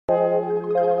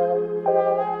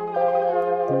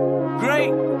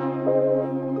Great.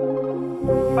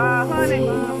 500.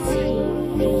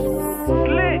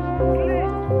 Slick.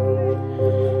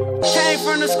 Came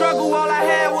from the struggle, all I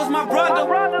had was my brother.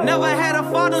 Never had a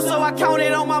father, so I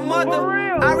counted on my mother.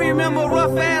 I remember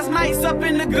rough ass nights up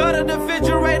in the gutter. The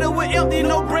refrigerator was empty,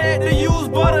 no bread to use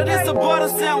butter. This a butter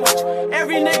sandwich.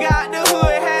 Every nigga out the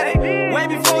hood had it. Way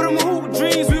before them hoop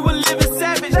dreams, we were living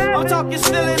savage. I'm talking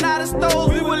stealing out of stores,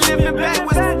 we were living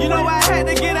backwards. You know I had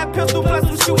to get that pistol plus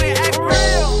some shooting accurate.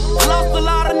 Lost a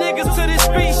lot of niggas to this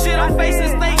street shit. I'm facing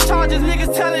state charges,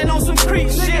 niggas telling on some creep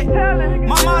shit.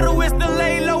 My motto is to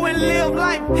lay low and live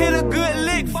life. Hit a good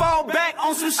lick, fall back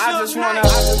on some shit. I just wanna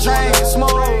drink,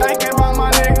 smoke, thinking about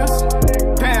my niggas.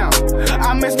 Damn,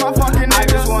 I miss my fucking niggas. I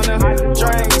just wanna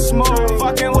drink, smoke,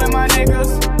 fucking with my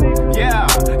niggas. Yeah,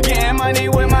 getting money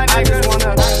with my niggas. I just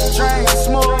wanna drink,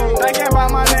 smoke, thinking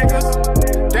about my niggas.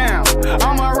 Damn,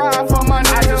 I'ma ride for my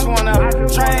niggas. I just wanna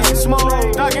drink,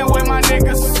 smoke, thugging with my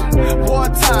niggas.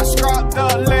 Wartime, scrap the,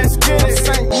 let's get it.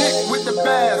 St. Nick with the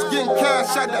bags, getting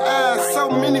cash out the ass. So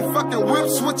many fucking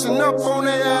whips switching up on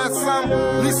their ass. I'm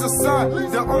Lisa's son,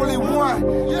 the only one.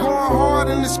 Going hard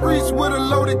in the streets with a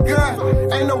loaded gun.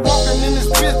 Ain't no walking in this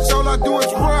bitch, all I do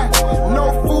is run.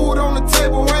 No food on the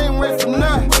table, I ain't wait for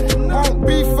nothing. Won't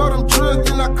be for them drills,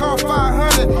 then I call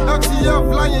 500. LTF,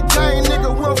 Lion Gang,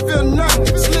 nigga, won't feel nothing.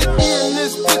 Slick in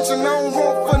this bitch and I don't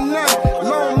want for nothing.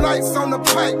 Long nights on the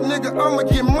pipe, nigga, I'ma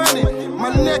get money. My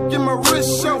neck and my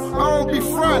wrist show, I don't be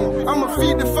frontin'. I'ma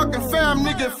feed the fucking fam,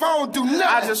 nigga, if I don't do nothing.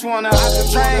 I just wanna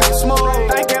drink,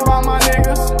 smoke, thinking about my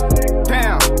niggas.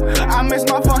 Damn, I miss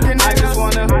my fucking niggas. I just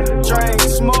wanna drink,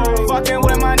 smoke, fucking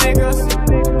with my niggas.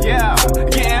 Yeah,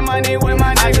 getting money with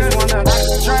my niggas. I just wanna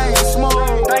drink,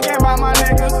 smoke, thinking about my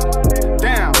niggas.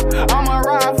 Damn, I'ma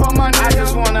ride for my niggas. I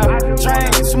just wanna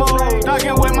drink, smoke,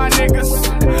 thugging with my niggas.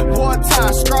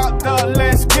 Wartime, scrap the,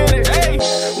 let's get it. Hey,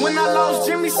 when I lost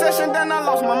Jimmy Session, then I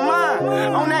lost my mind.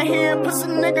 On that hand, pussy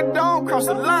nigga, don't cross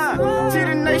the line. T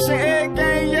the Nation, egg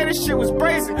gang, yeah, this shit was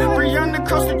brazen. Brianna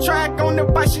crossed the track on the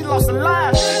bike, she lost a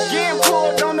life. Getting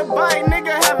pulled on the bike,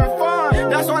 nigga having fun.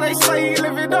 That's why they say you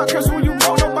live it up, cause when you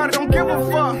broke, nobody don't give a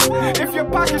fuck. If your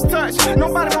pockets touch,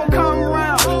 nobody don't come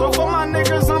around. But for my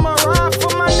niggas, I'ma ride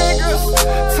for my niggas.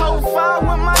 Toe 5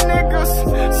 with my niggas.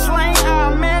 Slang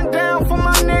eye, man down for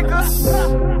my niggas.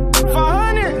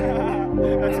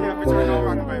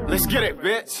 500. Let's get it,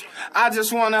 bitch. I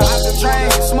just wanna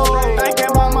drink, smoke, thinking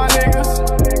about my niggas.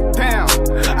 Damn,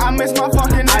 I miss my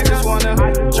fucking niggas. I just wanna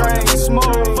drink,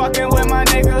 smoke, fucking with my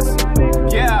niggas.